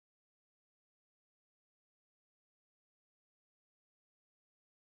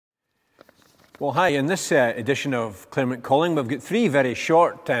Well, hi. In this edition of Claremont Calling, we've got three very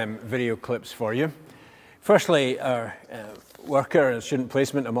short video clips for you. Firstly, our worker in student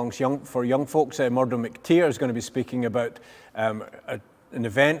placement for young folks, Murdo McTeer, is going to be speaking about an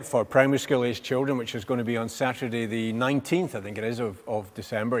event for primary school aged children, which is going to be on Saturday the 19th, I think it is, of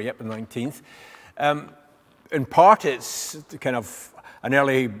December. Yep, the 19th. In part, it's kind of an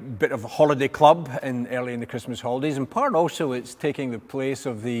early bit of a holiday club early in the Christmas holidays. In part, also, it's taking the place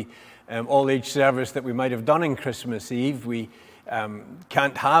of the all-age service that we might have done on Christmas Eve. We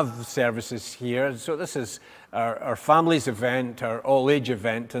can't have services here, so this is our family's event, our all-age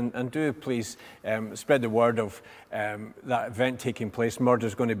event, and do please spread the word of that event taking place.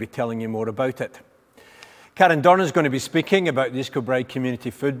 Murdo's going to be telling you more about it. Karen Dornan is going to be speaking about the East Kilbride Community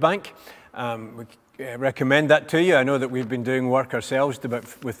Food Bank. We recommend that to you. I know that we've been doing work ourselves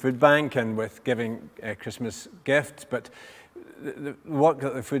with Food Bank and with giving Christmas gifts, but the work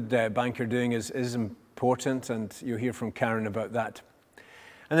that the Food Bank are doing is important, and you'll hear from Karen about that.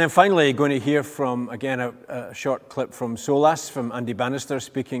 And then finally, you're going to hear from, again, a short clip from Solas, from Andy Bannister,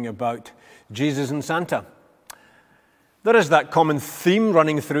 speaking about Jesus and Santa. There is that common theme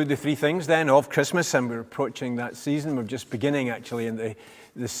running through the three things then of Christmas, and we're approaching that season. We're just beginning actually in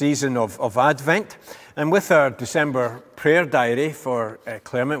the season of Advent. And with our December prayer diary for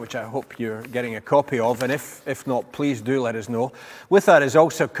Claremont, which I hope you're getting a copy of, and if not, please do let us know. With that is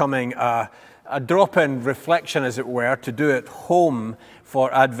also coming a drop-in reflection, as it were, to do at home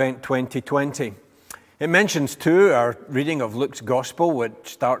for Advent 2020. It mentions too our reading of Luke's Gospel, which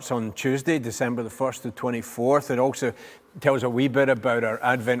starts on Tuesday, December the 1st to 24th. It also tells a wee bit about our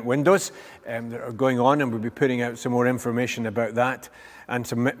Advent windows that are going on, and we'll be putting out some more information about that and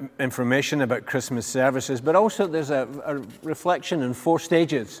some information about Christmas services. But also there's a reflection in 4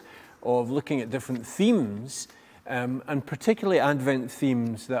 stages of looking at different themes, and particularly Advent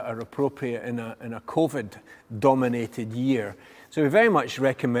themes that are appropriate in a COVID-dominated year. So we very much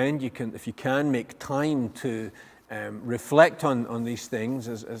recommend if you can, make time to reflect on these things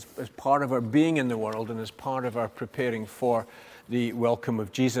as part of our being in the world and as part of our preparing for the welcome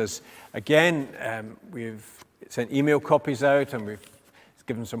of Jesus. Again, we've sent email copies out, and we've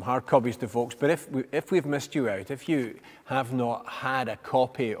given some hard copies to folks, but if we've missed you out, if you have not had a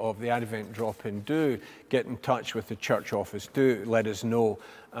copy of the Advent drop-in, do get in touch with the church office. Do let us know,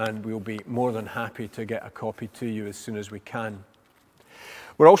 and we'll be more than happy to get a copy to you as soon as we can.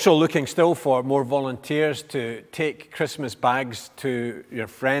 We're also looking still for more volunteers to take Christmas bags to your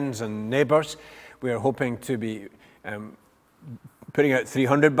friends and neighbours. We are hoping to be putting out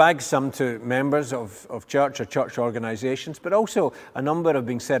 300 bags, some to members of church or church organisations, but also a number have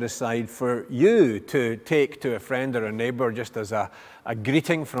been set aside for you to take to a friend or a neighbour just as a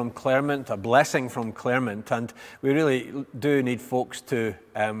greeting from Claremont, a blessing from Claremont. And we really do need folks to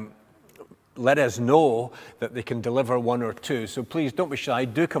let us know that they can deliver 1 or 2. So please don't be shy,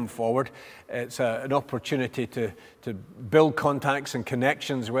 do come forward. It's an opportunity to build contacts and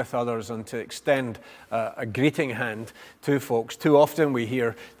connections with others and to extend a greeting hand to folks. Too often we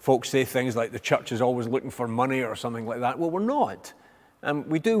hear folks say things like the church is always looking for money or something like that. Well, we're not.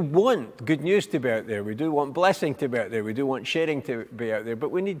 We do want good news to be out there. We do want blessing to be out there. We do want sharing to be out there.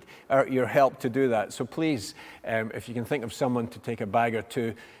 But we need your help to do that. So please, if you can think of someone to take a bag or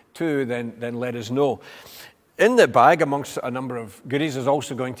two, then let us know. In the bag, amongst a number of goodies, is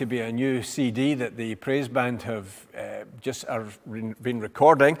also going to be a new CD that the praise band have been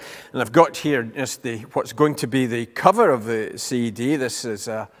recording. And I've got here just what's going to be the cover of the CD. This is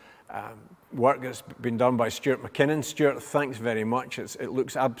work that's been done by Stuart McKinnon. Stuart, thanks very much. It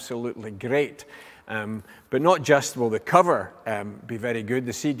looks absolutely great. But not just will the cover be very good,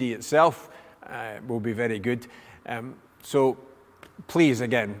 the CD itself will be very good. So please,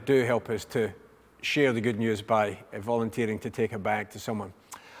 again, do help us to share the good news by volunteering to take a bag to someone.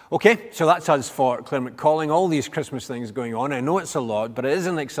 Okay, so that's us for Claremont Calling. All these Christmas things going on. I know it's a lot, but it is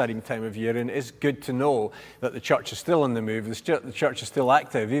an exciting time of year, and it's good to know that the church is still on the move. The church is still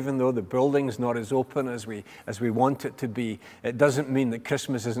active, even though the building's not as open as we want it to be. It doesn't mean that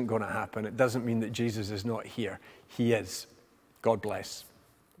Christmas isn't going to happen. It doesn't mean that Jesus is not here. He is. God bless.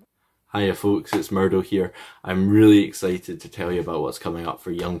 Hiya folks, it's Murdo here. I'm really excited to tell you about what's coming up for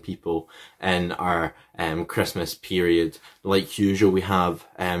young people in our Christmas period. Like usual, we have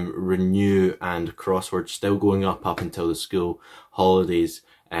Renew and Crossword still going up until the school holidays.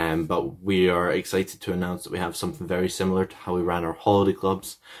 But we are excited to announce that we have something very similar to how we ran our holiday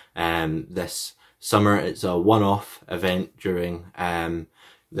clubs this summer. It's a one-off event during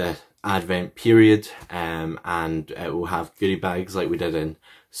the Advent period, and it will have goodie bags like we did in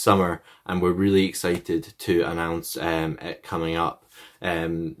summer, and we're really excited to announce it coming up.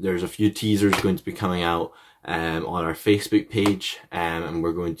 There's a few teasers going to be coming out on our Facebook page, and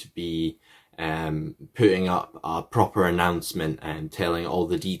we're going to be putting up a proper announcement and telling all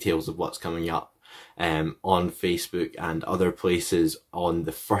the details of what's coming up on Facebook and other places on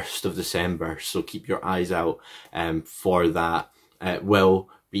the 1st of December. So keep your eyes out for that. It will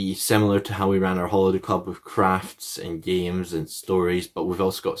be similar to how we ran our holiday club, with crafts and games and stories, but we've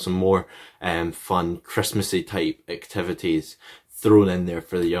also got some more fun Christmassy type activities thrown in there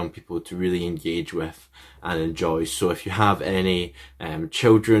for the young people to really engage with and enjoy. So if you have any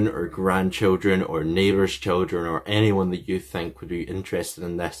children or grandchildren or neighbours' children or anyone that you think would be interested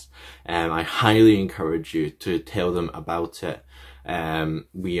in this, I highly encourage you to tell them about it.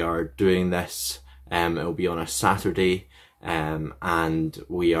 We are doing this, it'll be on a Saturday, and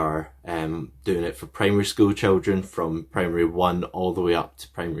we are doing it for primary school children from primary 1 all the way up to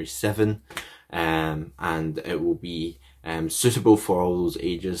primary 7, and it will be suitable for all those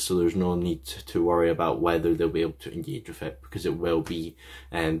ages, so there's no need to worry about whether they'll be able to engage with it, because it will be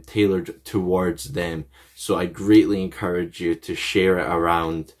tailored towards them. So I greatly encourage you to share it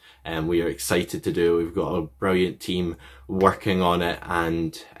around, and we are excited to do it. We've got a brilliant team working on it,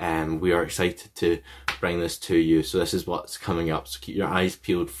 and we are excited to bring this to you. So this is what's coming up, so keep your eyes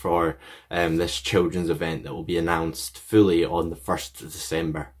peeled for this children's event that will be announced fully on the 1st of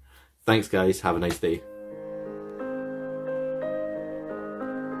December. Thanks guys, have a nice day.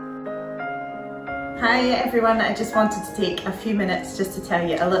 Hi everyone, I just wanted to take a few minutes just to tell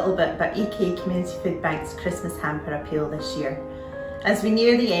you a little bit about EK Community Food Bank's Christmas hamper appeal this year. As we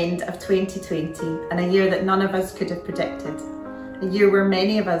near the end of 2020, and a year that none of us could have predicted, a year where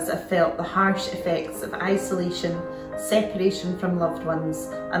many of us have felt the harsh effects of isolation, separation from loved ones,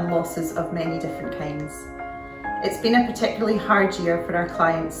 and losses of many different kinds. It's been a particularly hard year for our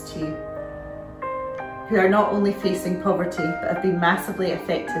clients too, who are not only facing poverty but have been massively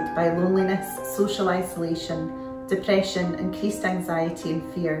affected by loneliness, social isolation, depression, increased anxiety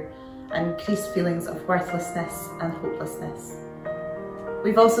and fear, and increased feelings of worthlessness and hopelessness.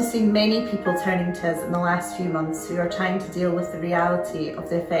 We've also seen many people turning to us in the last few months who are trying to deal with the reality of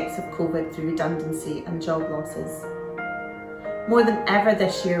the effects of COVID through redundancy and job losses. More than ever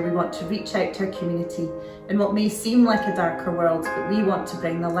this year, we want to reach out to our community in what may seem like a darker world, but we want to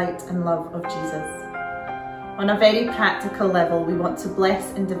bring the light and love of Jesus. On a very practical level, we want to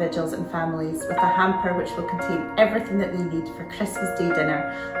bless individuals and families with a hamper which will contain everything that they need for Christmas Day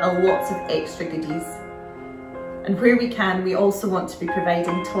dinner and lots of extra goodies. And where we can, we also want to be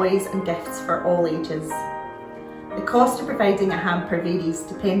providing toys and gifts for all ages. The cost of providing a hamper varies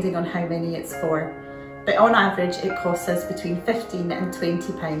depending on how many it's for, but on average it costs us between £15 and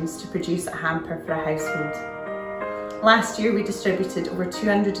 £20 to produce a hamper for a household. Last year we distributed over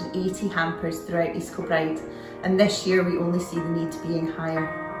 280 hampers throughout East Kilbride, and this year we only see the need being higher.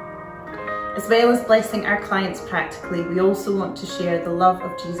 As well as blessing our clients practically, we also want to share the love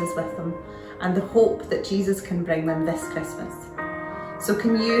of Jesus with them and the hope that Jesus can bring them this Christmas. So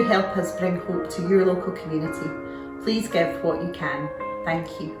can you help us bring hope to your local community? Please give what you can. Thank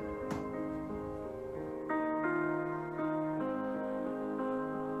you.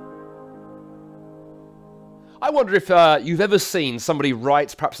 I wonder if you've ever seen somebody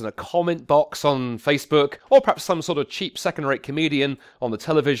write, perhaps in a comment box on Facebook, or perhaps some sort of cheap second-rate comedian on the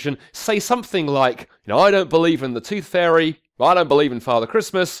television, say something like, you know, I don't believe in the Tooth Fairy, I don't believe in Father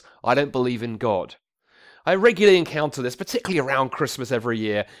Christmas, I don't believe in God. I regularly encounter this, particularly around Christmas every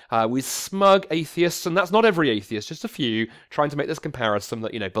year, with smug atheists, and that's not every atheist, just a few, trying to make this comparison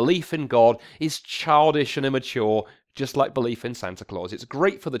that, you know, belief in God is childish and immature, just like belief in Santa Claus. It's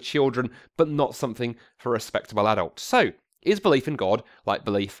great for the children, but not something for respectable adults. So, is belief in God like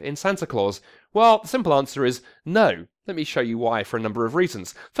belief in Santa Claus? Well, the simple answer is no. Let me show you why for a number of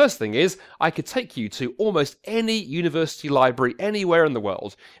reasons. First thing is, I could take you to almost any university library anywhere in the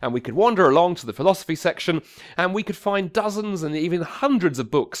world, and we could wander along to the philosophy section, and we could find dozens and even hundreds of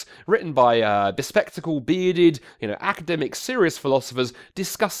books written by bespectacled, bearded, academic, serious philosophers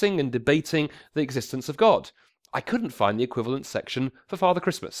discussing and debating the existence of God. I couldn't find the equivalent section for Father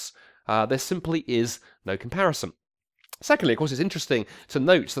Christmas. There simply is no comparison. Secondly, of course, it's interesting to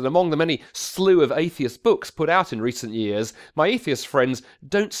note that among the many slew of atheist books put out in recent years, my atheist friends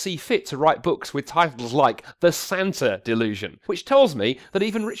don't see fit to write books with titles like The Santa Delusion, which tells me that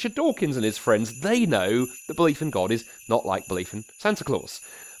even Richard Dawkins and his friends, they know that belief in God is not like belief in Santa Claus.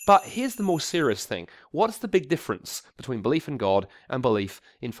 But here's the more serious thing. What's the big difference between belief in God and belief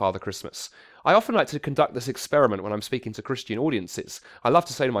in Father Christmas? I often like to conduct this experiment when I'm speaking to Christian audiences. I love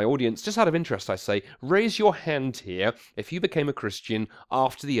to say to my audience, just out of interest, I say, raise your hand here if you became a Christian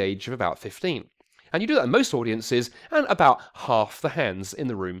after the age of about 15. And you do that in most audiences, and about half the hands in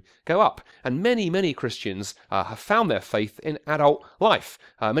the room go up. And many, many Christians have found their faith in adult life.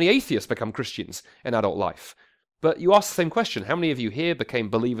 Many atheists become Christians in adult life. But you ask the same question, how many of you here became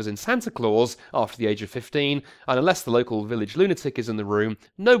believers in Santa Claus after the age of 15? And unless the local village lunatic is in the room,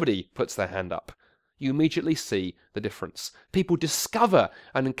 nobody puts their hand up. You immediately see the difference. People discover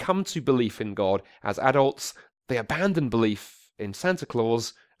and come to belief in God as adults. They abandon belief in Santa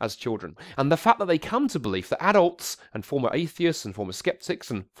Claus as children. And the fact that they come to belief, that adults and former atheists and former skeptics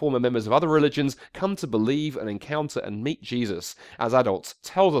and former members of other religions come to believe and encounter and meet Jesus as adults,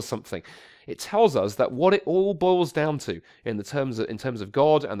 tells us something. It tells us that what it all boils down to in terms of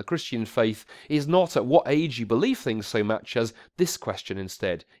God and the Christian faith is not at what age you believe things so much as this question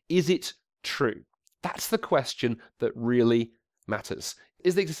instead. Is it true? That's the question that really matters.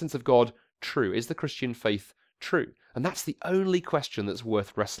 Is the existence of God true? Is the Christian faith true? And that's the only question that's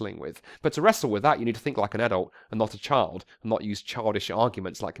worth wrestling with. But to wrestle with that, you need to think like an adult and not a child, and not use childish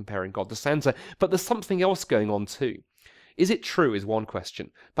arguments like comparing God to Santa. But there's something else going on too. Is it true is one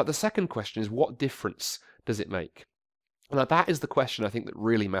question, but the second question is, what difference does it make? Now that is the question I think that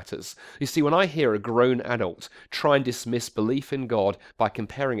really matters. You see, when I hear a grown adult try and dismiss belief in God by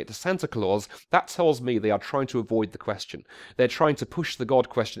comparing it to Santa Claus, that tells me they are trying to avoid the question. They're trying to push the God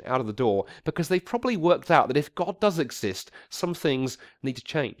question out of the door because they've probably worked out that if God does exist, some things need to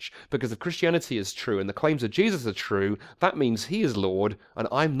change. Because if Christianity is true and the claims of Jesus are true, that means he is Lord and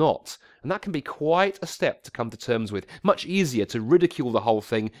I'm not. And that can be quite a step to come to terms with. Much easier to ridicule the whole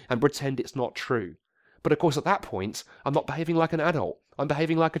thing and pretend it's not true. But of course at that point, I'm not behaving like an adult. I'm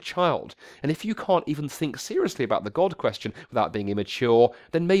behaving like a child. And if you can't even think seriously about the God question without being immature,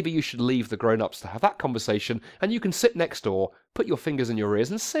 then maybe you should leave the grown-ups to have that conversation, and you can sit next door, put your fingers in your ears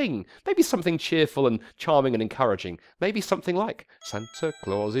and sing. Maybe something cheerful and charming and encouraging. Maybe something like, Santa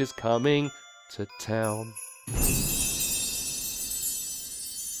Claus is coming to town.